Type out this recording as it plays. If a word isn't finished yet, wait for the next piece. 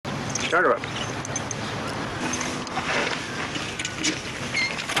Start her up.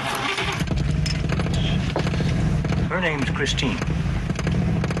 Her name's Christine.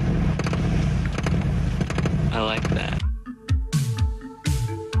 I like that.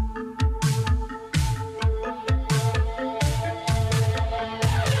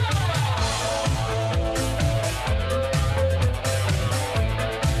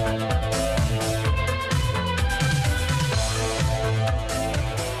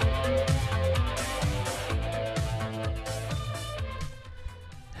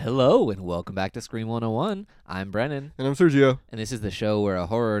 Hello and welcome back to Scream 101. I'm Brennan, And I'm Sergio. and this is the show where a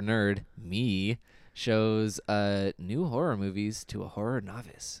horror nerd, me, shows new horror movies to a horror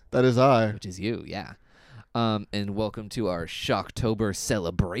novice, That is I. which is you, yeah. And welcome to our Shocktober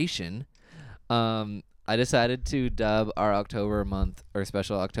celebration. I decided to dub our October month, or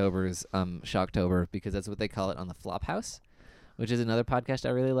special Octobers, Shocktober, because that's what they call it on the Flophouse, which is another podcast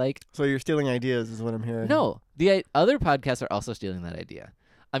I really like. So you're stealing ideas is what I'm hearing. No, the other podcasts are also stealing that idea.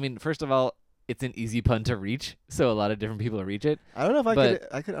 I mean, first of all, it's an easy pun to reach, so a lot of different people reach it. I don't know if I But-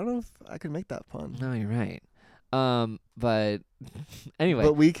 could I don't know if I could make that pun. No, you're right. But anyway,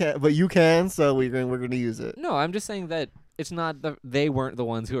 But we can but you can, so we're going to use it. no, I'm just saying that it's not they weren't the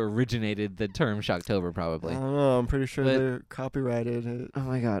ones who originated the term Shocktober, I probably. don't know. I'm pretty sure But- they're copyrighted, Oh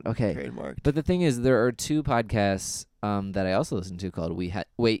my god. Okay. trademarked. But the thing is, there are two podcasts that I also listen to called We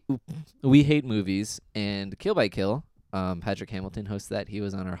Hate Movies and Kill by Kill. Patrick Hamilton hosts that. He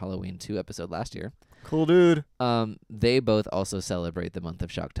was on our Halloween 2 episode last year. Cool dude. They both also celebrate the month of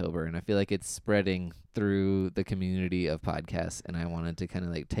Shocktober, and I feel like it's spreading through the community of podcasts, and I wanted to kind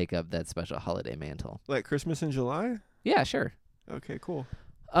of like take up that special holiday mantle. Like Christmas in July? Yeah, sure. Okay, cool.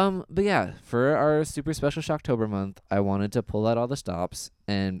 But yeah, for our super special Shocktober month, I wanted to pull out all the stops,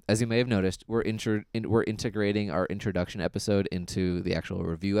 and as you may have noticed, we're integrating our introduction episode into the actual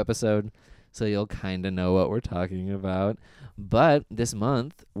review episode, so you'll kind of know what we're talking about. But this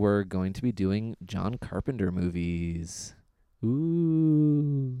month, we're going to be doing John Carpenter movies.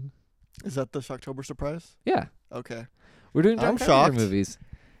 Ooh. Is that the Shocktober surprise? Yeah, Okay. we're doing John I'm Carpenter shocked. movies.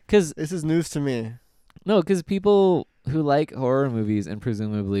 Because This is news to me. people who like horror movies and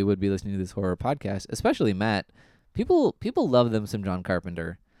presumably would be listening to this horror podcast, especially Matt, people love them some John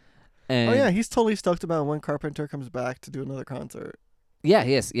Carpenter. And Oh yeah, he's totally stoked about when Carpenter comes back to do another concert. yeah,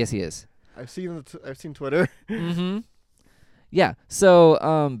 yes, he is. I've seen Twitter. Mm-hmm. Yeah.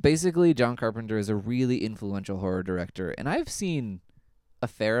 So basically, John Carpenter is a really influential horror director, and I've seen a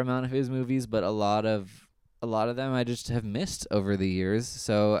fair amount of his movies, but a lot of them I just have missed over the years.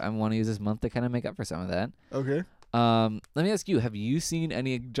 So I want to use this month to kind of make up for some of that. Okay. Let me ask you: have you seen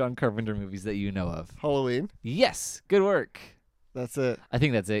any John Carpenter movies that you know of? Halloween. Yes. Good work. That's it. I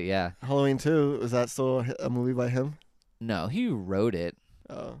think that's it. Yeah. Halloween 2, is that still a movie by him? No, he wrote it.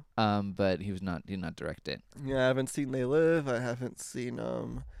 Oh. But he did not direct it. Yeah, I haven't seen They Live. I haven't seen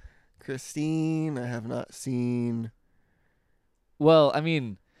Christine. I have not seen. Well, I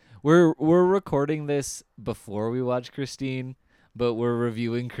mean, we're recording this before we watch Christine, but we're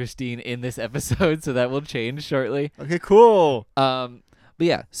reviewing Christine in this episode, so that will change shortly. Okay, cool. But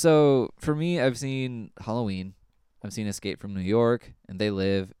yeah, so for me, I've seen Halloween, I've seen Escape from New York, and They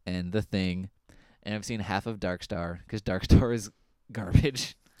Live, and The Thing, and I've seen half of Dark Star, because Dark Star is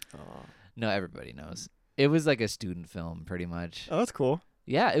garbage. Oh, No, everybody knows. It was like a student film, pretty much. that's cool.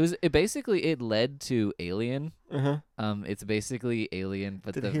 Yeah, it led to Alien. Uh huh. It's basically Alien,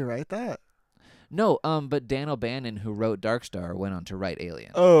 but Did he write that? No, but Dan O'Bannon, who wrote Dark Star, went on to write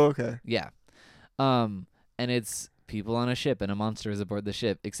Alien. Oh, okay. Yeah. And it's people on a ship and a monster is aboard the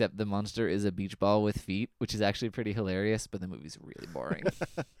ship, except the monster is a beach ball with feet, which is actually pretty hilarious, but the movie's really boring.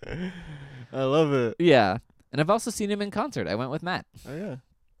 I love it. Yeah. And I've also seen him in concert. I went with Matt. Oh yeah.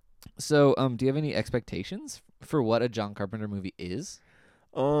 So, do you have any expectations for what a John Carpenter movie is?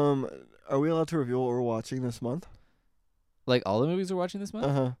 Are we allowed to reveal what we're watching this month? Like all the movies we're watching this month?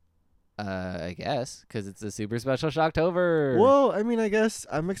 Uh-huh. I guess, because it's a super special Shocktober. Well, I mean, I guess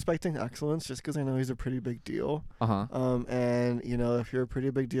I'm expecting excellence just because I know he's a pretty big deal. Uh-huh. And you know, if you're a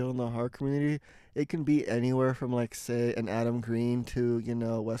pretty big deal in the horror community, it can be anywhere from like say an Adam Green to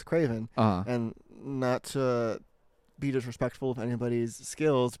Wes Craven. Uh-huh. And not to be disrespectful of anybody's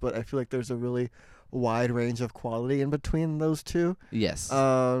skills, but I feel like there's a really wide range of quality in between those two. Yes.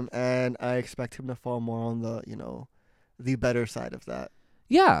 And I expect him to fall more on the the better side of that.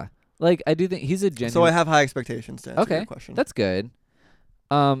 Yeah. Like, I do think he's a genuine... So I have high expectations to answer Okay, your question. That's good.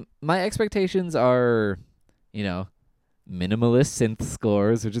 My expectations are, minimalist synth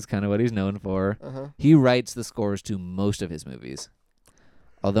scores, which is kind of what he's known for. Uh-huh. He writes the scores to most of his movies,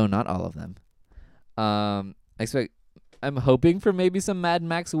 although not all of them. I expect I'm hoping for maybe some Mad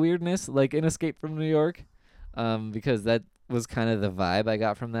Max weirdness, like in Escape from New York, because that was kind of the vibe I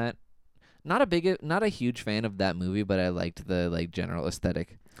got from that. Not a huge fan of that movie, but I liked the like general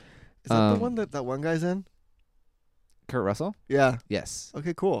aesthetic. Is that the one that one guy's in? Kurt Russell? Yeah. Yes.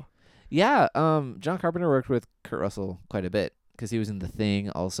 Okay, cool. Yeah. John Carpenter worked with Kurt Russell quite a bit because he was in The Thing.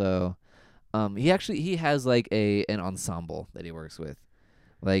 Also, he has like an ensemble that he works with,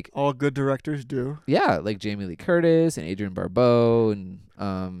 like All good directors do. yeah, like Jamie Lee Curtis and Adrienne Barbeau and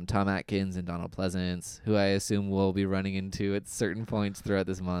Tom Atkins and Donald Pleasance, who I assume we'll be running into at certain points throughout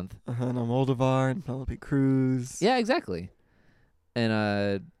this month. And Almodovar and Penelope Cruz. Yeah, exactly.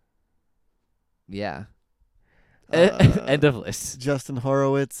 And yeah. End of list. Justin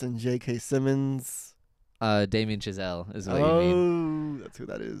Horowitz and J.K. Simmons. Damien Chazelle is what you mean. Oh, that's who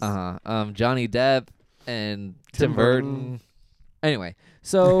that is. Johnny Depp and Tim Tim Burton. Burton. Anyway,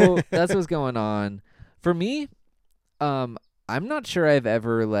 so that's what's going on. For me, I'm not sure I've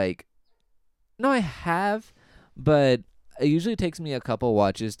ever no, I have, but it usually takes me a couple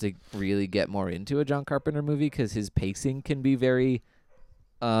watches to really get more into a John Carpenter movie because his pacing can be very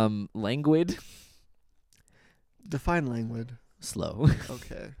languid. Define languid. Slow.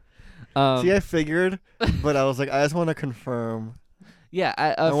 Okay. Um, See, I figured, but I was like, I just want to confirm. yeah,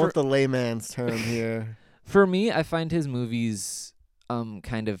 I want the layman's term here. For me, I find his movies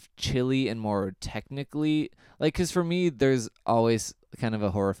kind of chilly and more technically because for me, there's always kind of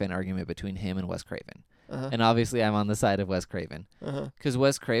a horror fan argument between him and Wes Craven, and obviously I'm on the side of Wes Craven because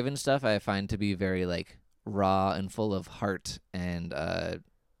Wes Craven stuff I find to be very raw and full of heart and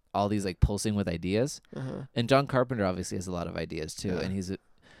all these pulsing with ideas, and John Carpenter obviously has a lot of ideas too, and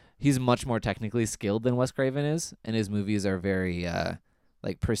he's much more technically skilled than Wes Craven is, and his movies are very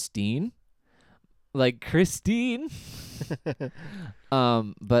pristine. Like Christine.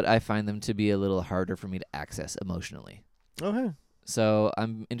 But I find them to be a little harder for me to access emotionally. Okay. So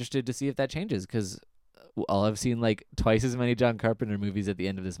I'm interested to see if that changes because I've seen twice as many John Carpenter movies at the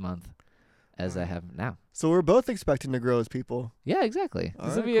end of this month as I have now. So we're both expecting to grow as people. Yeah, exactly. All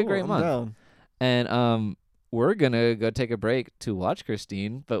This right, will be a cool. great I'm month. down. And we're going to go take a break to watch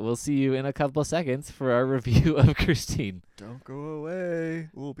Christine, but we'll see you in a couple seconds for our review of Christine. Don't go away.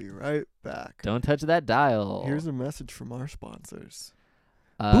 We'll be right back. Don't touch that dial. Here's a message from our sponsors.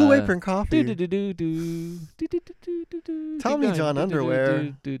 Blue Apron Coffee. Tommy John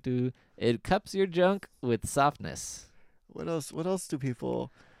underwear. It cups your junk with softness. What else do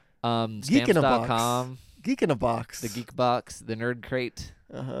people? Stamps.com. in a box. Geek in a box. The Geek Box, the Nerd Crate.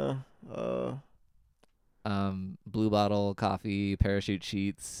 Blue Bottle Coffee, Parachute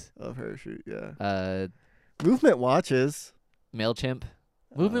Sheets. Oh, parachute, yeah. Movement watches. MailChimp.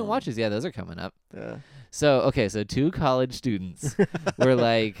 Movement watches, yeah, those are coming up. Yeah. So two college students were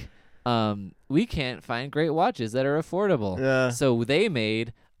like, we can't find great watches that are affordable. Yeah. So they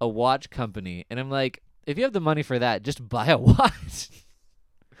made a watch company. And I'm like, if you have the money for that, just buy a watch.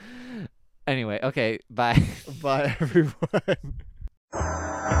 Anyway, okay, bye. Bye, everyone.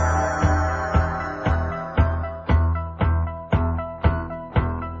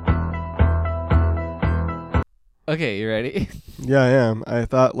 Okay, you ready? Yeah, I am. I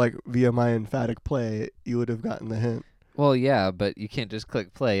thought via my emphatic play, you would have gotten the hint. Well, yeah, but you can't just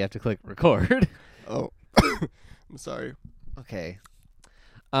click play. You have to click record. Oh, I'm sorry. Okay.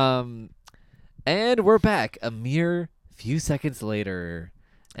 And we're back a mere few seconds later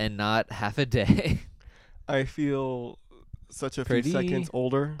and not half a day. I feel such a Pretty. few seconds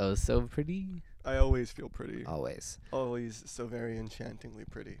older. Oh, so pretty. I always feel pretty. Always. Always so very enchantingly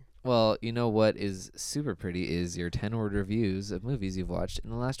pretty. Well, you know what is super pretty is your 10-word reviews of movies you've watched in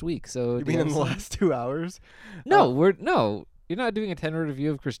the last week. So You do mean have in the some- last 2 hours? No, you're not doing a 10-word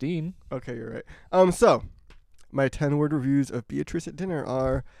review of Christine. Okay, you're right. So, my 10-word reviews of Beatrice at Dinner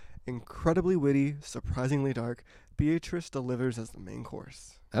are incredibly witty, surprisingly dark. Beatrice delivers as the main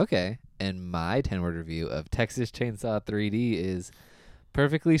course. Okay. And my 10-word review of Texas Chainsaw 3D is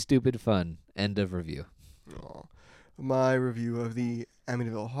perfectly stupid fun. End of review. Aw. My review of the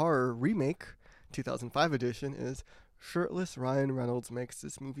Amityville Horror remake, 2005 edition, is shirtless Ryan Reynolds makes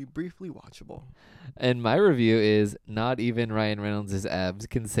this movie briefly watchable. And my review is not even Ryan Reynolds' abs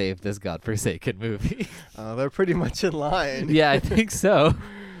can save this godforsaken movie. They're pretty much in line. Yeah, I think so.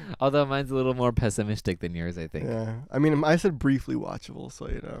 Although mine's a little more pessimistic than yours, I think. Yeah. I mean, I said briefly watchable, so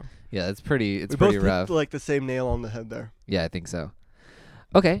Yeah, it's pretty we pretty both rough. hit, the same nail on the head there. Yeah, I think so.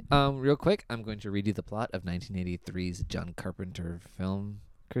 Okay, real quick, I'm going to read you the plot of 1983's John Carpenter film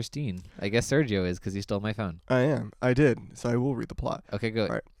Christine. I guess Sergio is because he stole my phone. I am. I did. So I will read the plot. Okay, go. All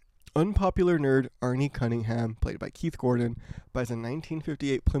right. Unpopular nerd Arnie Cunningham, played by Keith Gordon, buys a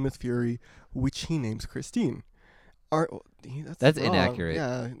 1958 Plymouth Fury, which he names Christine. That's wrong. inaccurate.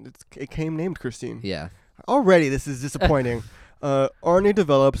 Yeah, it came named Christine. Yeah. Already, this is disappointing. Arnie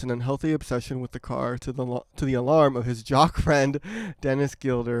develops an unhealthy obsession with the car to the alarm of his jock friend Dennis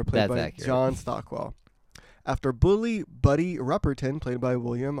Gilder, played That's by accurate. John Stockwell. After bully Buddy Rupperton, played by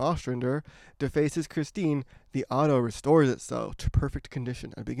William Ostrander, defaces Christine, the auto restores itself to perfect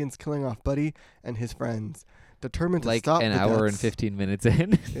condition and begins killing off Buddy and his friends. Determined to Like stop an the hour and deaths- 15 minutes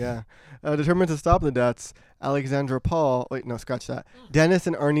in. Yeah. Determined to stop the deaths, Alexandra Paul... Wait, no, scratch that. Dennis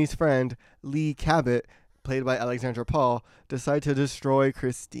and Arnie's friend, Lee Cabot, played by Alexandra Paul, decide to destroy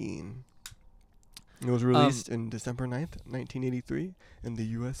Christine. It was released in December 9th, 1983 in the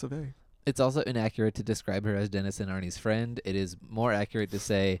U.S. of A. It's also inaccurate to describe her as Dennis and Arnie's friend. It is more accurate to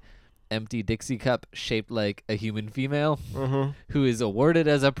say empty Dixie cup shaped like a human female Mm-hmm. who is awarded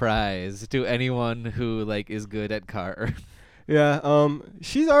as a prize to anyone who like is good at car. Yeah,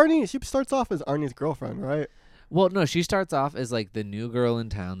 she's Arnie. She starts off as Arnie's girlfriend, right? Well, no, she starts off as like the new girl in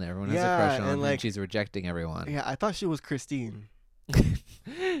town that everyone has a crush Yeah, on, and, and like- she's rejecting everyone. Yeah, I thought she was Christine.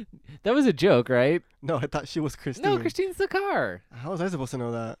 That was a joke, right? No, I thought she was Christine. No, Christine's the car. How was I supposed to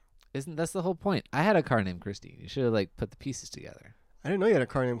know that? Isn't that's the whole point? I had a car named Christine. You should have like put the pieces together. I didn't know you had a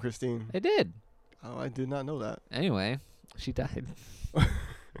car named Christine. I did. Oh, I did not know that. Anyway, she died.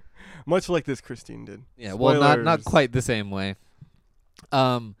 Much like this Christine did. Yeah, well, not Spoilers. quite the same way.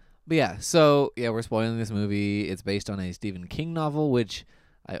 But yeah, so yeah, we're spoiling this movie. It's based on a Stephen King novel, which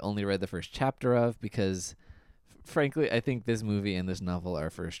I only read the first chapter of because, frankly, I think this movie and this novel are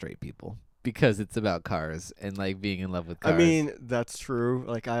for straight people because it's about cars and like being in love with cars. I mean, that's true.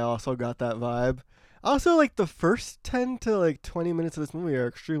 Like, I also got that vibe. Also, like, the first 10 to, like, 20 minutes of this movie are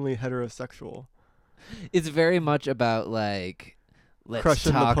extremely heterosexual. it's very much about like let's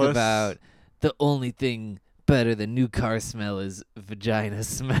Crushing the talk puss. about the only thing better than new car smell is vagina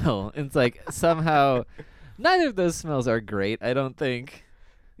smell. It's like somehow neither of those smells are great, I don't think.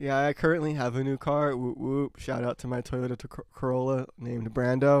 Yeah, I currently have a new car. Whoop, whoop. Shout out to my Toyota Corolla named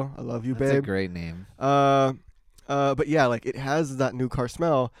Brando. I love you, That's a babe. great name. But yeah, like, it has that new car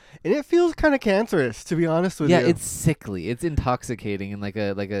smell, and it feels kind of cancerous, to be honest with Yeah, you. it's sickly. It's intoxicating in like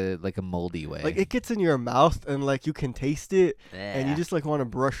a moldy way. like, it gets in your mouth, and, like, you can taste it, and you just, like, want to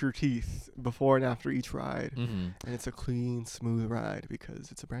brush your teeth before and after each ride. hmm And it's a clean, smooth ride because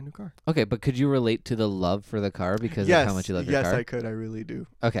it's a brand new car. Okay, but could you relate to the love for the car because of how much you love your yes, car? I could. I really do.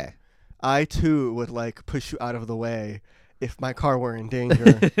 Okay. I too would, like, push you out of the way if my car were in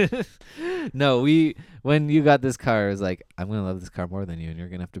danger. No, when you got this car, it was like, I'm gonna love this car more than you, and you're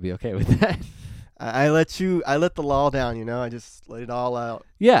gonna have to be okay with that. I let the law down. You know, I just let it all out.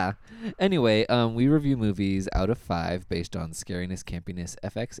 Yeah. Anyway, we review movies out of 5 based on scariness, campiness,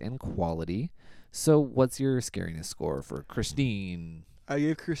 FX, and quality. So, what's your scariness score for Christine? I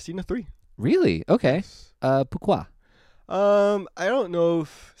gave Christina 3. Really? Okay. Pourquoi? I don't know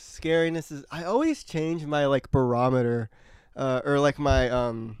if scariness is. I always change my, like, barometer, or like my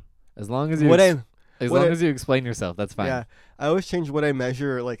As long as you what as what long I- as you explain yourself, that's fine. Yeah, I always change what I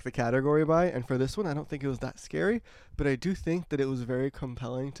measure, like, the category by, and for this one, I don't think it was that scary, but I do think that it was very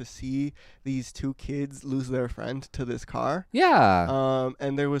compelling to see these two kids lose their friend to this car. Yeah.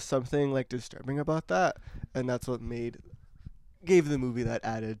 And there was something, like, disturbing about that, and that's what gave the movie that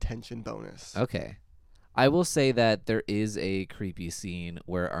added tension bonus. Okay. I will say that there is a creepy scene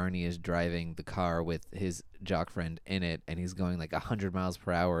where Arnie is driving the car with his jock friend in it, and he's going like 100 miles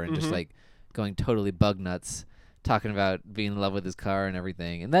per hour and just Mhm. like going totally bug nuts, talking about being in love with his car and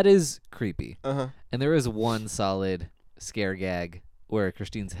everything. And that is creepy. Uh-huh. And there is one solid scare gag where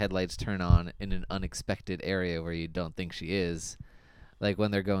Christine's headlights turn on in an unexpected area where you don't think she is. Like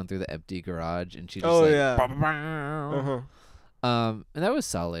when they're going through the empty garage and she just Oh, like, yeah. "Bah-bah-bah." Uh-huh. And that was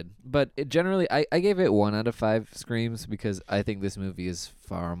solid, but it generally, I gave it 1 out of 5 screams because I think this movie is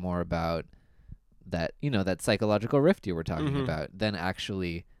far more about that, that psychological rift you were talking Mhm. about than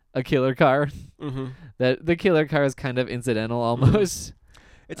actually a killer car. Mm-hmm. That the killer car is kind of incidental almost.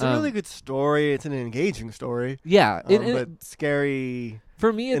 It's a really good story. It's an engaging story. Yeah, But scary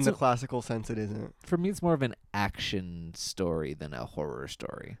for me, in it's the classical sense, it isn't. for me, it's more of an action story than a horror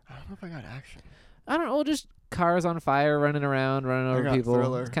story. I don't know if I got action. I don't know, just cars on fire, running around, running I over got people.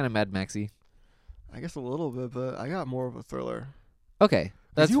 thriller. It's kind of Mad Maxy. I guess a little bit, but I got more of a thriller. Okay,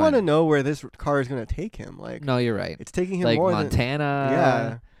 Because that's you fine. want to know where this car is going to take him. Like, No, you're right. it's taking him Like more Montana, than...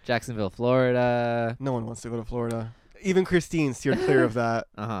 Yeah. Jacksonville, Florida. No one wants to go to Florida. Even Christine steered clear of that.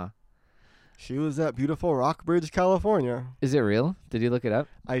 Uh-huh. She was at beautiful Rockbridge, California. Is it real? Did you look it up?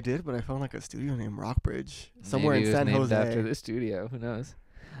 I did, but I found like a studio named Rockbridge somewhere Maybe in it was San named Jose. after the studio. Who knows?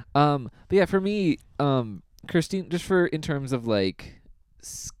 But yeah, for me, Christine, just in terms of like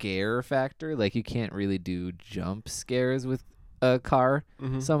scare factor. Like you can't really do jump scares with a car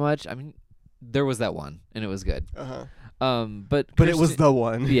so much. I mean, there was that one, and it was good. But it was the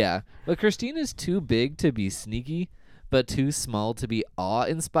one. Yeah, but Christine is too big to be sneaky, but too small to be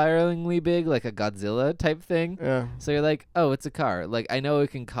awe-inspiringly big, like a Godzilla type thing. Yeah. So you're like, oh, it's a car. Like I know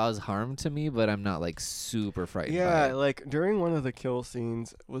it can cause harm to me, but I'm not like super frightened. by Yeah, it. like during one of the kill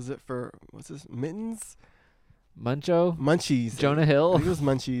scenes, what's this, Mittens? Munchies. Jonah I Hill. think it was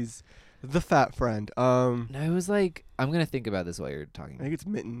Munchies. The fat friend. No, it was like I'm gonna think about this while you're talking. I think it's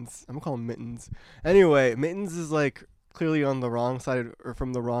Mittens. I'm gonna call him Mittens. Anyway, Mittens is like clearly on the wrong side or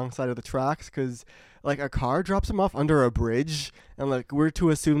from the wrong side of the tracks because like a car drops him off under a bridge and like we're to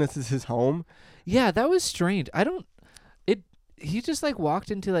assume this is his home. Yeah, that was strange. He just like walked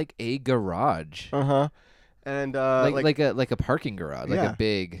into like a garage, And like a parking garage, like Yeah. a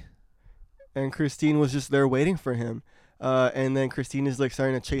big. and Christine was just there waiting for him. And then Christine is like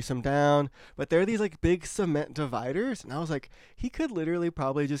starting to chase him down, but there are these like big cement dividers, and I was like, he could literally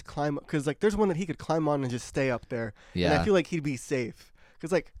probably just climb, because like there's one that he could climb on and just stay up there. And Yeah. I feel like he'd be safe,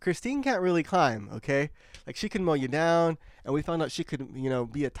 because like Christine can't really climb, okay? Like she can mow you down, and we found out she could,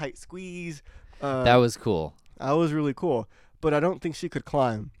 be a tight squeeze. That was cool. That was really cool, but I don't think she could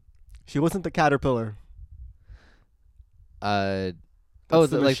climb. She wasn't the caterpillar. Like the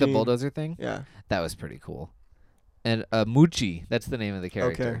the machine. bulldozer thing. Yeah. That was pretty cool. And Moochie, that's the name of the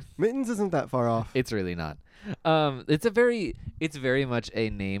character. Okay. Mittens isn't that far off. It's really not. It's very much a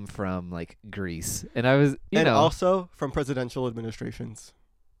name from like Greece, and I was And also from presidential administrations.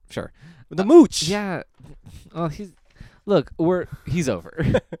 sure. The mooch. Yeah. Oh, he's over.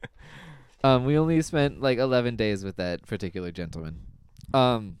 We only spent like 11 days with that particular gentleman.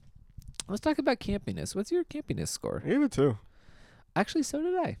 Let's talk about campiness. What's your campiness score? I gave it 2. Actually, so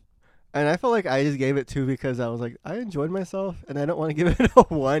did I. And I felt like I just gave it 2 because I was like, I enjoyed myself, and I don't want to give it a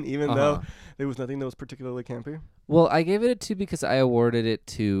 1, even though there was nothing that was particularly campy. Well, I gave it a 2 because I awarded it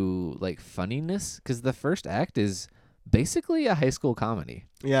to like funniness, because the first act is basically a high school comedy.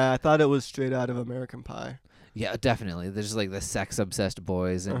 Yeah, I thought it was straight out of American Pie. Yeah, definitely. There's like the sex obsessed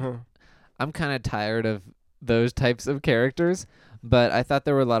boys, and Uh-huh. I'm kind of tired of those types of characters, but I thought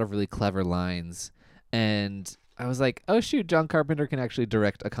there were a lot of really clever lines, and I was like, oh shoot, John Carpenter can actually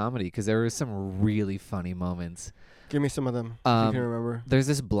direct a comedy, because there were some really funny moments. Give me some of them, if you can remember. There's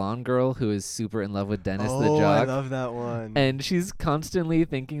this blonde girl who is super in love with Dennis the Oh, I jock. love that one. And she's constantly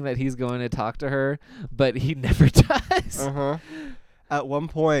thinking that he's going to talk to her, but he never does. Uh-huh. At one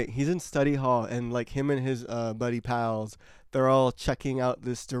point, he's in study hall, and like him and his buddy pals, they're all checking out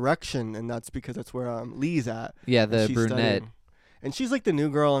this direction, and that's because that's where Lee's at. Yeah, and the she's brunette. studying. And she's like the new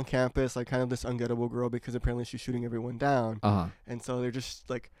girl on campus, like kind of this ungettable girl, because apparently she's shooting everyone down. Uh-huh. And so they're just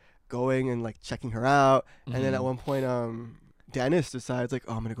like going and like checking her out. And then at Mhm. one point, Dennis decides like,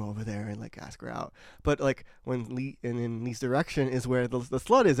 oh, I'm gonna go over there and like ask her out. But like when Lee and in Lee's direction is where the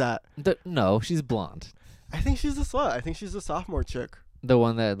slut is at. No, she's blonde. I think she's the slut. I think she's the sophomore chick. The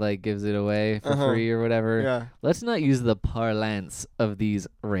one that like gives it away for Uh-huh. free or whatever. Yeah. Let's not use the parlance of these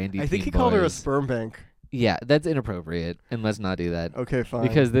randy I think teen he called her a boys. sperm bank. Yeah, that's inappropriate, and let's not do that. Okay, fine.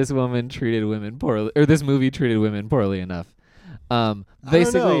 Because this woman treated women poorly, or this movie treated women poorly enough. I don't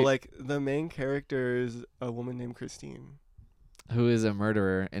Basically, know, like the main character is a woman named Christine. who is a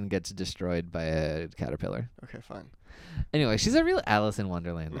murderer and gets destroyed by a caterpillar. Okay, fine. Anyway, she's a real Alice in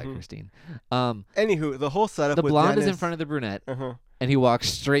Wonderland, that Mhm. Christine. Anywho, the whole setup The with blonde is in Dennis- front of the brunette, Uh-huh. and he walks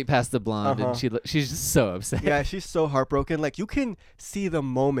straight past the blonde, Uh-huh. and she's just so upset. Yeah, she's so heartbroken. Like you can see the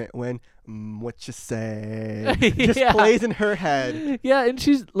moment when what you say just Yeah. plays in her head. Yeah, and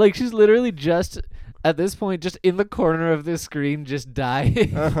she's literally just at this point just in the corner of the screen, just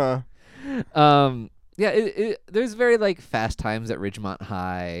dying. Uh-huh. Yeah, there's very like fast times at Ridgemont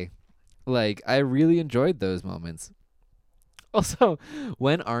High. Like I really enjoyed those moments. Also,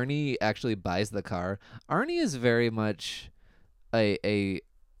 when Arnie actually buys the car, Arnie is very much a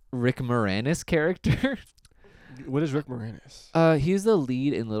Rick Moranis character. What is Rick Moranis? He's the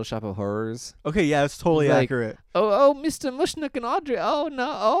lead in Little Shop of Horrors. Okay, yeah, it's totally Like- accurate. Oh, Mr. Mushnick and Audrey. Oh no.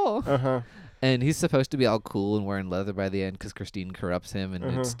 Oh. Uh-huh. And he's supposed to be all cool and wearing leather by the end because Christine corrupts him, and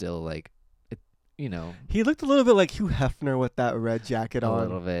Uh-huh. it's still like, He looked a little bit like Hugh Hefner with that red jacket a on.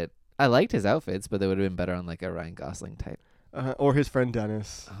 little bit. I liked his outfits, but they would have been better on like a Ryan Gosling type. Or his friend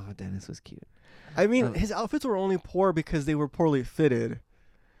Dennis. Oh, Dennis was cute. I mean, Oh. his outfits were only poor because they were poorly fitted.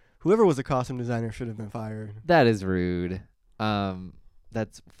 Whoever was the costume designer should have been fired. That is rude.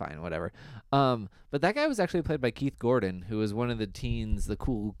 That's fine, whatever. But that guy was actually played by Keith Gordon, who was one of the teens, the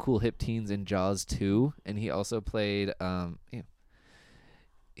cool hip teens in Jaws 2, and he also played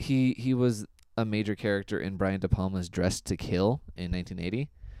he was a major character in Brian De Palma's Dressed to Kill in 1980.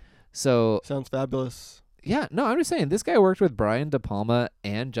 So Sounds fabulous. yeah, no, I'm just saying this guy worked with Brian De Palma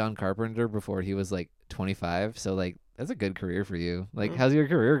and John Carpenter before he was like 25. So like that's a good career for you. Like, how's your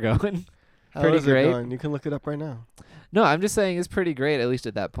career going? How Pretty is it great. going? You can look it up right now. No, I'm just saying it's pretty great, at least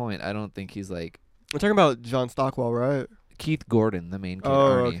at that point. I don't think he's like We're talking about John Stockwell, right? Keith Gordon, the main kid, Oh,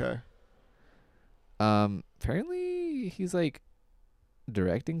 Arnie. okay. Apparently he's like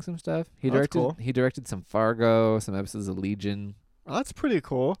directing some stuff. He Oh, that's directed cool. he directed some Fargo, some episodes of Legion. Oh, that's pretty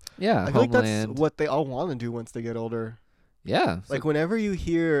cool. Yeah, I feel like that's Homeland. what they all want to do once they get older. Yeah, so- Like whenever you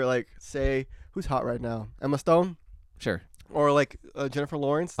hear, like, say, who's hot right now? Emma Stone? sure. Or like Jennifer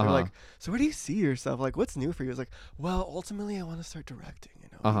Lawrence? They're Uh-huh. like, so where do you see yourself? Like, what's new for you? It's like, well, ultimately I want to start directing,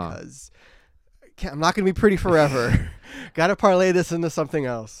 Uh-huh. because I'm not going to be pretty forever. Got to parlay this into something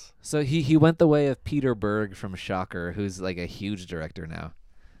else. So he went the way of Peter Berg from Shocker, who's like a huge director now.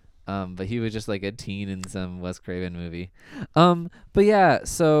 But he was just like a teen in some Wes Craven movie. But yeah,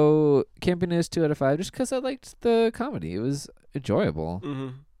 so Campiness 2 out of 5, just because I liked the comedy. It was enjoyable.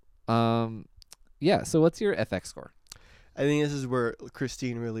 Mm-hmm. Yeah. So what's your FX score? I think this is where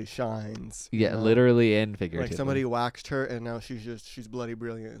Christine really shines. you Yeah, know? literally and figuratively. Like somebody waxed her and now she's bloody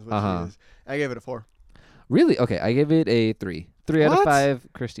brilliant is what Uh-huh. she is. I gave it a 4. Really? Okay, I give it a 3. 3 out of What? 5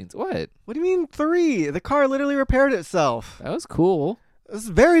 Christines. What? What do you mean 3? The car literally repaired itself. That was cool. This is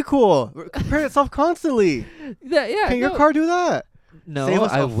very cool. Repaired itself constantly. Yeah. Can your car do that? No, save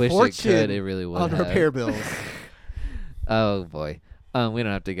us I a wish it fortune could. It really would. on have. repair bills. Oh boy. We don't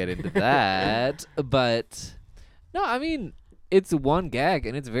have to get into that. But no, I mean it's one gag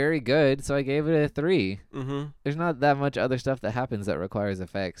and it's very good, so I gave it a 3. Mm-hmm. There's not that much other stuff that happens that requires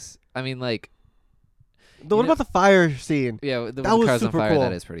effects. I mean, like, What about the fire scene? yeah, That the was cars on super fire. cool.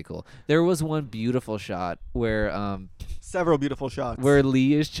 That is pretty cool. There was one beautiful shot where Several beautiful shots. where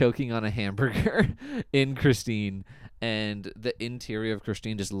Lee is choking on a hamburger in Christine, and the interior of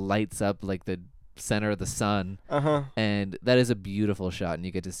Christine just lights up like the center of the sun. Uh-huh. And that is a beautiful shot, and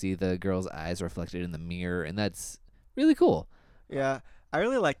you get to see the girl's eyes reflected in the mirror, and that's really cool. Yeah. I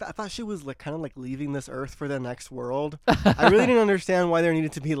really liked that. I thought she was like kind of like leaving this earth for the next world. I really didn't understand why there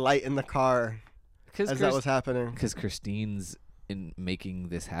needed to be light in the car as that was happening. Because Christine's in making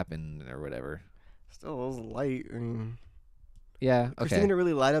this happen or whatever. Still, it was light. I mean, Yeah, Christine okay. didn't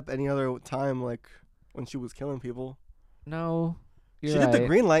really light up any other time, like when she was killing people. No, you're She right. did the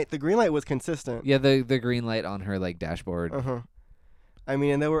green light. The green light was consistent. Yeah, the green light on her like dashboard. Uh-huh. I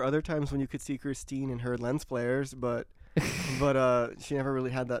mean, and there were other times when you could see Christine in her lens flares, but she never really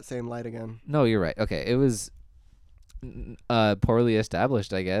had that same light again. No, you're right. Okay, it was poorly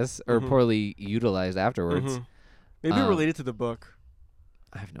established, I guess, or Mhm. poorly utilized afterwards. Mhm. Maybe it related to the book.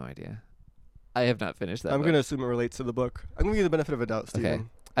 I have no idea. I have not finished that. I'm book. going to assume it relates to the book. I'm going to give you the benefit of a doubt, Stephen. Okay.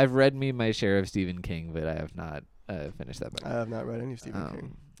 I've read me my share of Stephen King, but I have not finished that book. I have not read any Stephen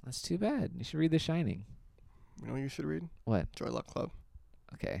King. That's too bad. You should read The Shining. You know what you should read? What? Joy Luck Club.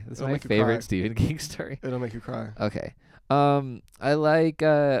 Okay, this is It'll my make you favorite cry. Stephen King story. It'll make you cry. Okay. I like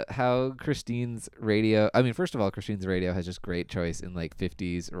how Christine's radio. I mean, first of all, Christine's radio has just great choice in like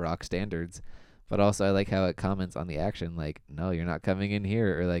 50s rock standards, but also I like how it comments on the action, like "No, you're not coming in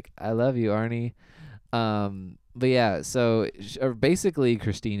here," or like "I love you, Arnie." But yeah, so basically,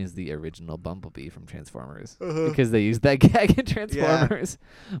 Christine is the original Bumblebee from Transformers because they used that gag in Transformers,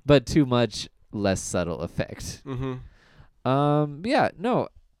 but too much less subtle effect. Mm-hmm. Yeah, no.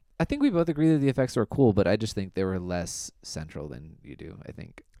 I think we both agree that the effects were cool, but I just think they were less central than you do, I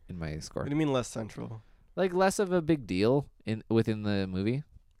think, in my score. What do you mean less central? Like less of a big deal within the movie.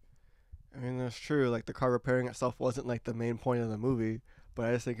 I mean, that's true. Like, the car repairing itself wasn't, like, the main point of the movie, but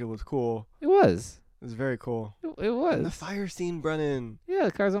I just think it was cool. It was. It was very cool. It And the was. fire scene, Brennan. Yeah,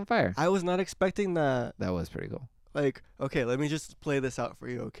 the car's on fire. I was not expecting that. That was pretty cool. Like, okay, let me just play this out for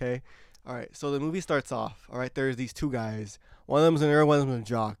you, okay? All right, so the movie starts off. All right, there's these two guys. One of them's a nerd, one of them's a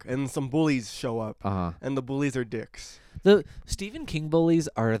jock. And some bullies show up. Uh-huh. And the bullies are dicks. The Stephen King bullies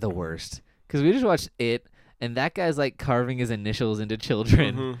are the worst. Because we just watched It, and that guy's like carving his initials into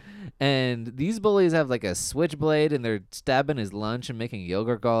children. Mhm. And these bullies have like a switchblade, and they're stabbing his lunch and making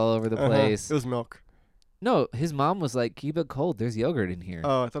yogurt go all over the Uh-huh. place. It was milk. No, his mom was like, keep it cold. There's yogurt in here.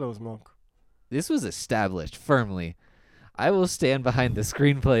 Oh, I thought it was milk. This was established firmly. I will stand behind the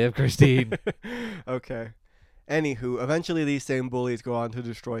screenplay of Christine. Okay. Anywho, eventually these same bullies go on to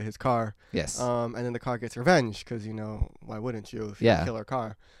destroy his car. Yes. And then the car gets revenge because, you know, why wouldn't you if you Yeah. kill her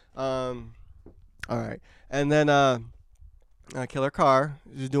car? All right. And then Killer Car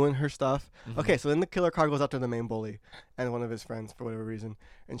is doing her stuff. Mhm. Okay, so then the Killer Car goes after the main bully and one of his friends for whatever reason.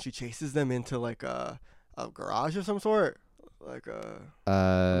 And she chases them into like a garage of some sort. like a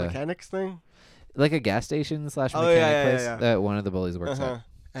Uh, mechanics thing. like a gas station slash Oh, mechanic yeah, place yeah. that one of the bullies works Uh-huh. at.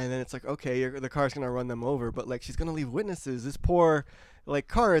 And then it's like, okay, the car's gonna run them over, but like she's gonna leave witnesses. This poor, like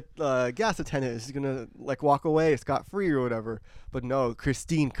car gas attendant is gonna like walk away scot free or whatever. But no,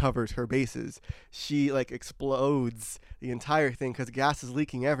 Christine covers her bases. She like explodes the entire thing because gas is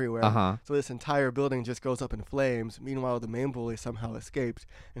leaking everywhere. Uh-huh. So this entire building just goes up in flames. Meanwhile, the main bully somehow escaped,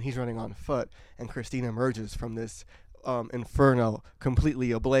 and he's running on foot. And Christine emerges from this inferno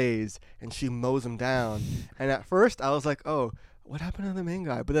completely ablaze, and she mows him down. And at first, I was like, oh, what happened to the main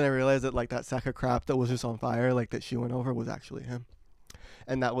guy? But then I realized that like that sack of crap that was just on fire, like that she went over, was actually him.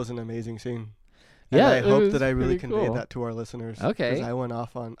 And that was an amazing scene. And Yeah, I it hope was that I really pretty conveyed cool. that to our listeners. Okay.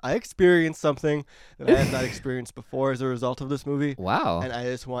 'Cause I experienced something that I have not experienced before as a result of this movie. Wow. And I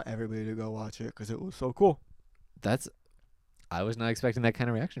just want everybody to go watch it because it was so cool. I was not expecting that kind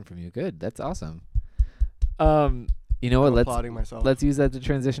of reaction from you. Good. That's awesome. You know what? I'm applauding myself. Let's use that to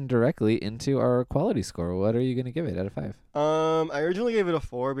transition directly into our quality score. What are you going to give it out of 5? I originally gave it a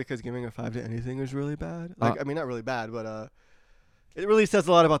 4 because giving a 5 to anything is really bad. Like, I mean, not really bad, but it really says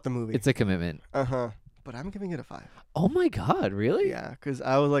a lot about the movie. It's a commitment. But I'm giving it a 5. Oh my God, really? Yeah, because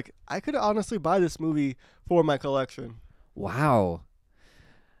I was like, I could honestly buy this movie for my collection. Wow.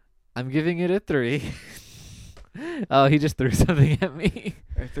 I'm giving it a 3. Oh, he just threw something at me.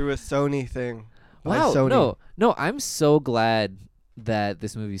 I threw a Sony thing. By Wow. Sony. No, I'm so glad that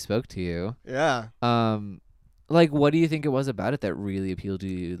this movie spoke to you. Yeah. Like, what do you think it was about it that really appealed to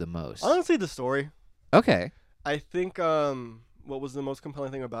you the most? Honestly, the story. Okay. I think what was the most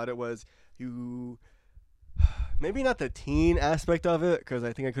compelling thing about it was you. Maybe not the teen aspect of it, because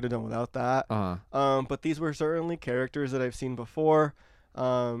I think I could have done without that. But these were certainly characters that I've seen before.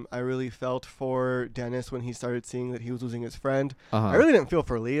 I really felt for Dennis when he started seeing that he was losing his friend. I really didn't feel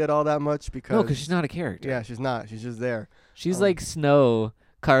for Lee at all that much because No, because she's not a character. Yeah, she's not. She's just there. She's like snow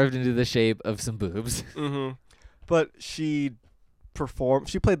carved into the shape of some boobs. But she performed.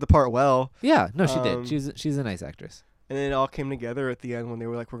 She played the part well. Yeah, no, she did. She's a nice actress. And then it all came together at the end when they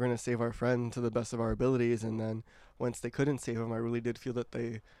were like, we're going to save our friend to the best of our abilities. And then once they couldn't save him, I really did feel that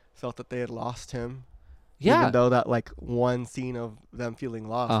they felt that they had lost him. Yeah. Even though that like one scene of them feeling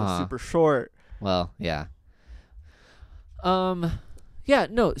lost was super short. Well, yeah. Yeah,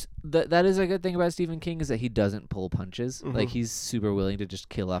 no, that is a good thing about Stephen King is that he doesn't pull punches. Like, he's super willing to just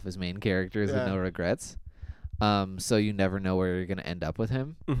kill off his main characters with no regrets. So you never know where you're going to end up with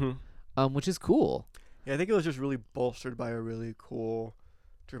him. Which is cool. Yeah, I think it was just really bolstered by a really cool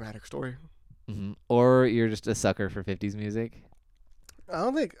dramatic story. Or you're just a sucker for 50s music.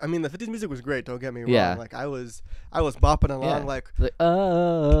 I mean, the 50s music was great, don't get me wrong. Yeah. Like, I was bopping along like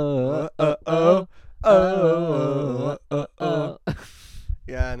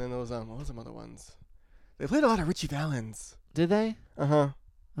yeah, and then there was what was some other ones? They played a lot of Richie Valens. Did they?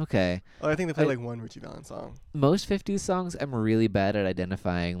 Okay. Oh, I think they played like one Richie Valens song. Most 50s songs, I'm really bad at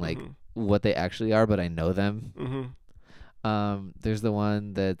identifying like what they actually are, but I know them. There's the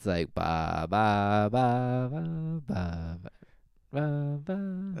one that's like ba ba ba ba ba ba.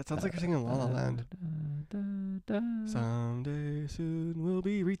 That sounds like you're singing La La Land. Someday soon we'll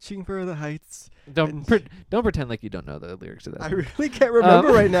be reaching for the heights. Don't pretend like you don't know the lyrics to that. I really can't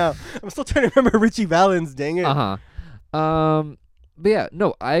remember right now. I'm still trying to remember Richie Valens. Dang it. But yeah,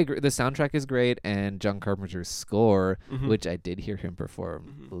 no, I agree. The soundtrack is great, and John Carpenter's score, which I did hear him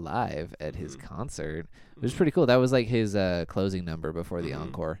perform live at his concert, was pretty cool. That was like his closing number before the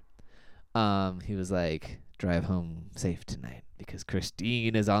encore. He was like, "Drive home safe tonight because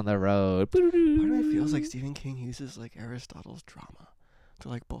Christine is on the road." Part of me feels like Stephen King uses like Aristotle's drama to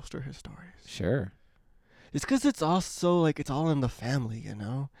like bolster his stories. Sure. It's because it's also like it's all in the family, you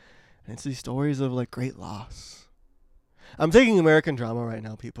know, and it's these stories of like great loss. I'm taking American drama right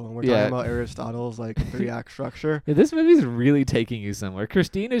now, people, and we're talking about Aristotle's like 3-act structure. Yeah, this movie's really taking you somewhere.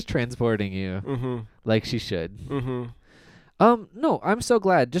 Christine is transporting you like she should. No, I'm so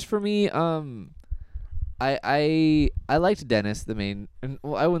glad. Just for me, I liked Dennis, the main.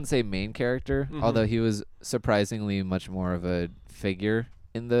 Well, I wouldn't say main character, although he was surprisingly much more of a figure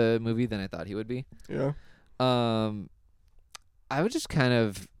in the movie than I thought he would be. Yeah. I was just kind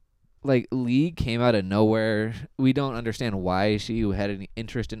of like Lee came out of nowhere. We don't understand why she had any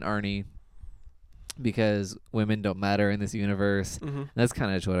interest in Arnie because women don't matter in this universe. That's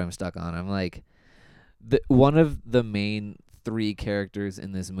kind of just what I'm stuck on. I'm like, one of the main 3 characters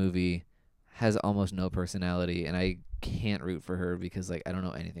in this movie has almost no personality, and I can't root for her because like I don't know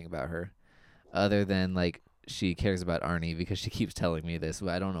anything about her other than like she cares about Arnie because she keeps telling me this, but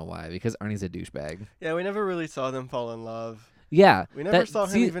I don't know why, because Arnie's a douchebag. Yeah, we never really saw them fall in love. Yeah. We never saw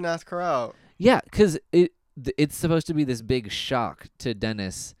him even ask her out. Yeah, because it's supposed to be this big shock to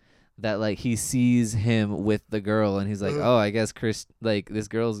Dennis that like he sees him with the girl and he's like, oh, I guess this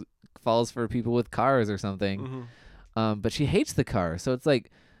girl falls for people with cars or something. Mm-hmm. But she hates the car, so it's like,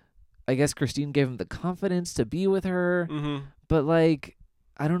 I guess Christine gave him the confidence to be with her, Mm-hmm. but like,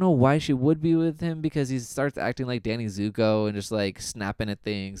 I don't know why she would be with him because he starts acting like Danny Zuko and just like snapping at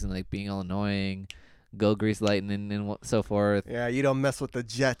things and like being all annoying, go grease lightning and so forth. Yeah, you don't mess with the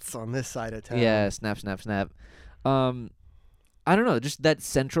Jets on this side of town. Yeah, snap, snap, snap. I don't know, just that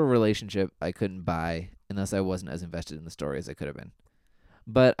central relationship I couldn't buy unless I wasn't as invested in the story as I could have been.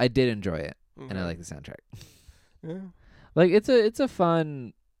 But I did enjoy it, and I like the soundtrack. Yeah. Like it's a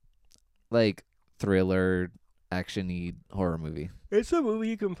fun, like thriller, action-y horror movie. It's a movie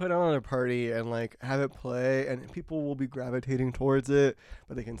you can put on at a party and like have it play, and people will be gravitating towards it,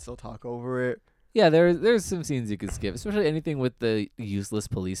 but they can still talk over it. Yeah, there's some scenes you could skip, especially anything with the useless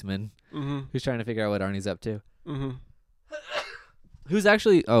policeman Mm-hmm. who's trying to figure out what Arnie's up to. Mm-hmm. Who's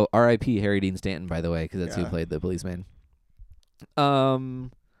actually R.I.P. Harry Dean Stanton, by the way, because that's who Yeah. played the policeman. How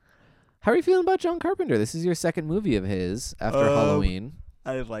are you feeling about John Carpenter? This is your second movie of his after Halloween.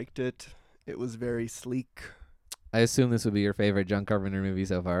 I liked it. It was very sleek. I assume this would be your favorite John Carpenter movie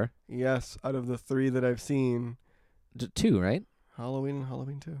so far. Yes, out of the 3 that I've seen, 2, right? Halloween and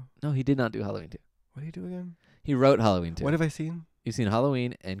Halloween 2. No, he did not do Halloween 2. What do you do again? He wrote Halloween 2. What have I seen? You've seen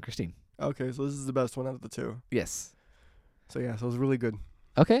Halloween and Christine. Okay, so this is the best one out of the 2. Yes. So yeah, so it was really good.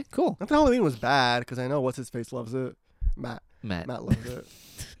 Okay, cool. Not that Halloween was bad, because I know what's his face loves it. Matt loves it.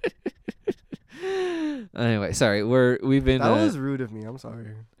 Anyway, sorry. We've been That was rude of me. I'm sorry.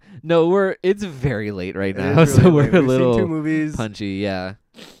 it's very late right It now, is so really we're late. a We've little seen 2 movies. punchy, yeah.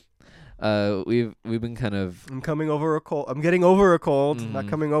 We've been kind of I'm coming over a cold. I'm getting over a cold. Not Mhm.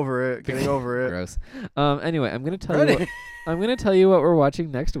 coming over it. Getting over it. gross. Anyway, I'm gonna tell Ready? you I'm gonna tell you what we're watching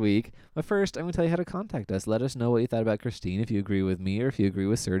next week. But first, I'm gonna tell you how to contact us. Let us know what you thought about Christine, if you agree with me or if you agree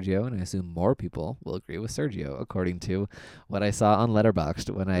with Sergio, and I assume more people will agree with Sergio, according to what I saw on Letterboxd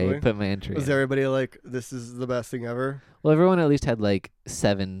when I Really? put my entry. Was in. everybody like, this is the best thing ever? Well, everyone at least had like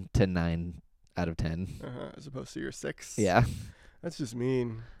 7 to 9 out of 10. As opposed to your 6. Yeah. That's just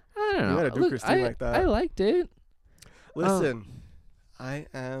mean. I don't You know. gotta do Look, Christine like that. I liked it. Listen, I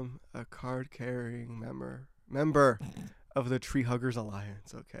am a card-carrying member of the Tree Huggers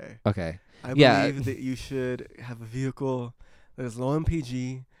Alliance, okay? Okay. I Yeah. believe that you should have a vehicle that is low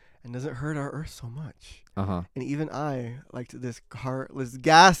MPG and doesn't hurt our Earth so much. Uh-huh. And even I liked this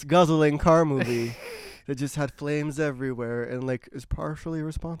gas-guzzling car movie that just had flames everywhere and like is partially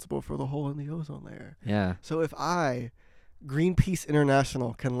responsible for the hole in the ozone layer. Yeah. So if I, Greenpeace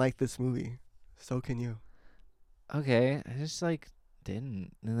International, can like this movie, so can you. Okay. I just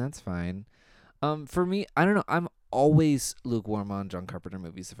didn't, and that's fine. For me, I don't know. I'm always lukewarm on John Carpenter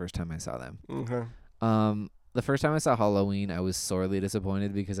movies the first time I saw them. Okay. The first time I saw Halloween, I was sorely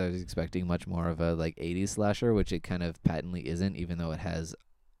disappointed because I was expecting much more of a 80s slasher, which it kind of patently isn't, even though it has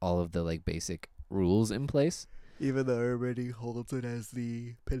all of the basic rules in place. Even though everybody holds it as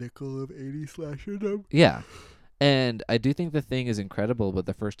the pinnacle of 80s slasherdom. Yeah. And I do think The Thing is incredible, but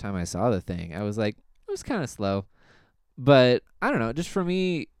the first time I saw The Thing, I was like, it was kind of slow. But I don't know, just for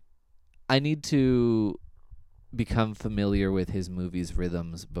me, I need to become familiar with his movies'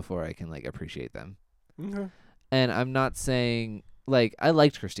 rhythms before I can appreciate them. Okay. And I'm not saying I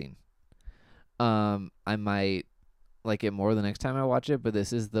liked Christine. I might like it more the next time I watch it, but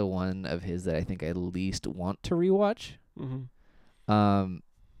this is the one of his that I think I least want to rewatch. Mm-hmm.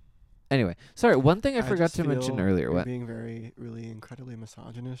 Anyway, sorry, one thing I forgot just to mention feel earlier. you're What? being really incredibly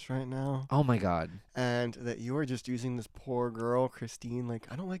misogynist right now. Oh my God. And that you are just using this poor girl, Christine,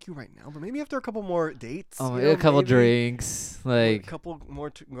 I don't like you right now, but maybe after a couple more dates. Oh, you know, a couple maybe drinks, a couple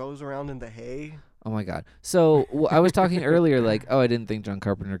more goes around in the hay. Oh my God. So I was talking earlier, I didn't think John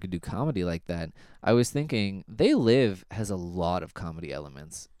Carpenter could do comedy like that. I was thinking They Live has a lot of comedy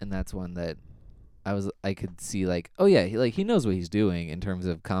elements, and that's one that I could see oh yeah, he knows what he's doing in terms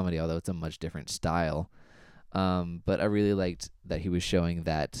of comedy, although it's a much different style. But I really liked that he was showing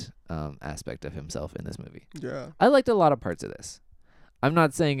that aspect of himself in this movie. Yeah. I liked a lot of parts of this. I'm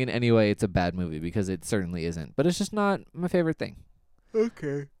not saying in any way it's a bad movie, because it certainly isn't, but it's just not my favorite thing.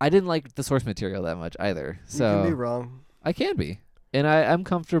 Okay. I didn't like the source material that much either. So You can be wrong. I can be. And I'm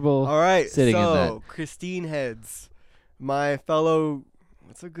comfortable All right. sitting in that. So, Christine heads. My fellow,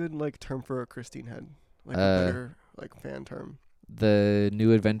 what's a good term for a Christine head? A better fan term. The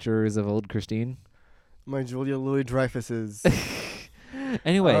New Adventures of Old Christine. My Julia Louis-Dreyfuses.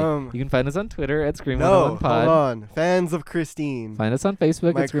 Anyway, you can find us on Twitter at Scream101 No, Pod. hold on. Fans of Christine. Find us on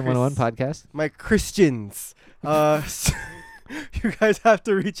Facebook My at Scream101 Podcast. My Christians. You guys have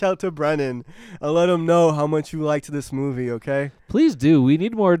to reach out to Brennan and let him know how much you liked this movie, okay? Please do. We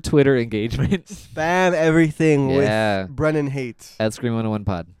need more Twitter engagement. Spam everything Yeah. with Brennan hates. At Scream 101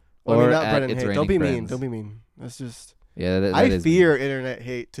 Pod. Well, I mean, Or not at Brennan It's hate. Raining Don't be mean. Friends. Don't be mean. That's just. Yeah, that I is mean. fear internet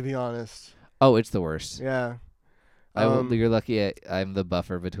hate, to be honest. Oh, it's the worst. Yeah. You're lucky I'm the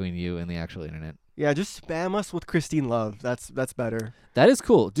buffer between you and the actual internet. Yeah, just spam us with Christine Love. That's better. That is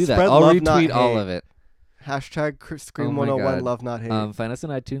cool. Do that. Spread I'll love, not retweet all hate. of it. Hashtag Scream Oh my 101 God. love not hate. Find us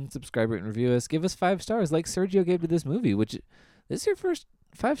on iTunes, subscribe, rate, and review us. Give us 5 stars like Sergio gave to this movie, which this is your first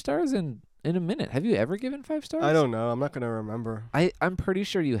 5 stars in a minute. Have you ever given 5 stars? I don't know. I'm not going to remember. I'm pretty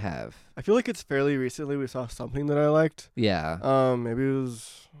sure you have. I feel like it's fairly recently we saw something that I liked. Yeah. Maybe it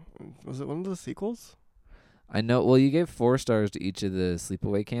was it one of the sequels? I know. Well, you gave 4 stars to each of the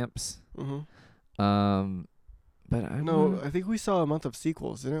sleepaway camps. Mm-hmm. But I No, I think we saw a month of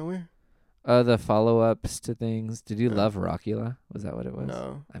sequels, didn't we? the follow-ups to things. Did you Yeah. love Rockula? Was that what it was?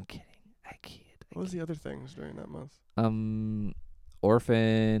 No. I'm kidding. I kid. What was the other things during that month?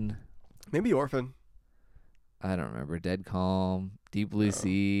 Orphan. Maybe Orphan. I don't remember. Dead Calm. Deep Blue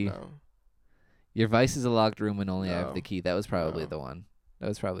Sea. No. Your Vice is a locked room and only I have No. the key. That was probably No. the one.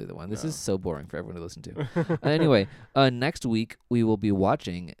 This No. is so boring for everyone to listen to. Anyway, next week we will be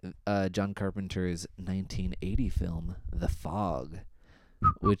watching John Carpenter's 1980 film, The Fog,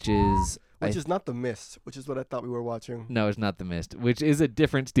 which is Which is not The Mist, which is what I thought we were watching. no, it's not The Mist, which is a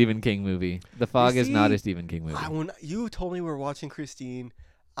different Stephen King movie. The Fog is not see, a Stephen King movie. When you told me we were watching Christine,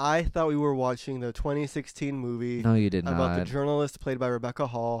 I thought we were watching the 2016 movie No, you did about the not. journalist played by Rebecca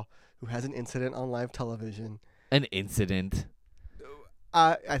Hall who has an incident on live television. An incident.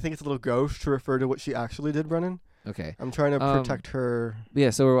 I think it's a little gauche to refer to what she actually did, Brennan. Okay. I'm trying to protect her. Yeah,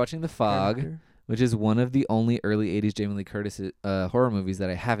 so we're watching The Fog, character. which is one of the only early 80s Jamie Lee Curtis horror movies that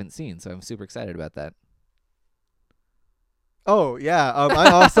I haven't seen, so I'm super excited about that. Oh, yeah.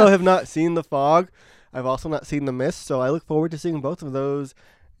 I also have not seen The Fog. I've also not seen The Mist, so I look forward to seeing both of those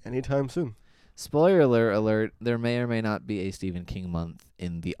anytime soon. Spoiler alert, there may or may not be a Stephen King month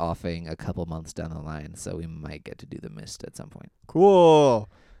in the offing a couple months down the line, so we might get to do The Mist at some point. Cool.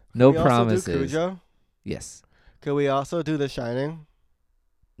 No Can we promises. Also do Cujo? Yes. Could we also do The Shining?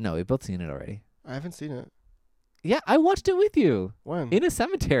 No, we've both seen it already. I haven't seen it. Yeah, I watched it with you When? in a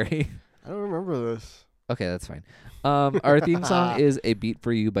cemetery. I don't remember this. Okay, that's fine. Our theme song is A Beat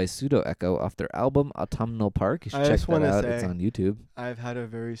for You by Pseudo Echo off their album Autumnal Park. You should I check just that wanna out. It's say- on YouTube. I've had a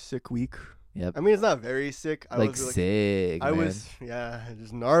very sick week. Yep. I mean, it's not very sick. I Like was sick, I man. was, yeah,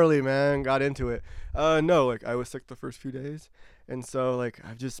 just gnarly, man. Got into it. No, like I was sick the first few days, and so like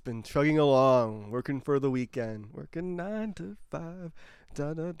I've just been chugging along, working for the weekend, working 9 to 5.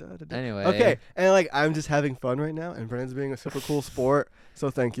 Da, da, da, da, da. Anyway. Okay, and like I'm just having fun right now, and Brennan's being a super cool sport. So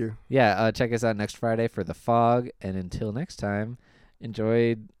thank you. Yeah, check us out next Friday for The Fog, and until next time,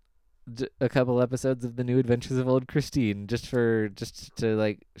 enjoy a couple episodes of The New Adventures of Old Christine, just to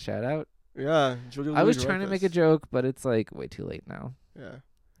like shout out. Yeah, Julia I was Louis trying to make a Dreyfus. joke, but it's like way too late now. Yeah,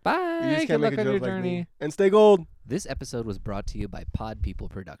 Bye. you just Good can't luck make a on your joke like journey. me. And stay gold. This episode was brought to you by Pod People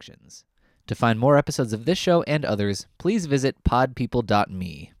Productions. To find more episodes of this show and others, please visit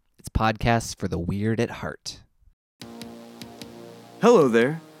podpeople.me. It's podcasts for the weird at heart. Hello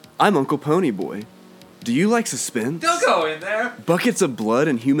there, I'm Uncle Ponyboy. Do you like suspense? Don't go in there. Buckets of blood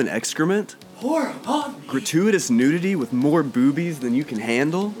and human excrement? Pour upon me. Gratuitous nudity with more boobies than you can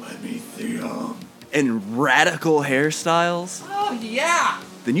handle? Let me see 'em. And radical hairstyles? Oh, yeah.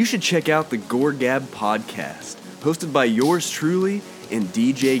 Then you should check out the Gore Gab podcast, hosted by yours truly and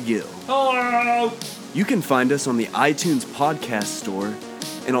DJ Gill. Hello. You can find us on the iTunes podcast store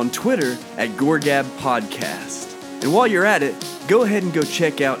and on Twitter at GoreGab Podcast. And while you're at it, go ahead and go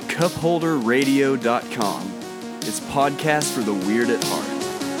check out cupholderradio.com. It's podcast for the weird at heart.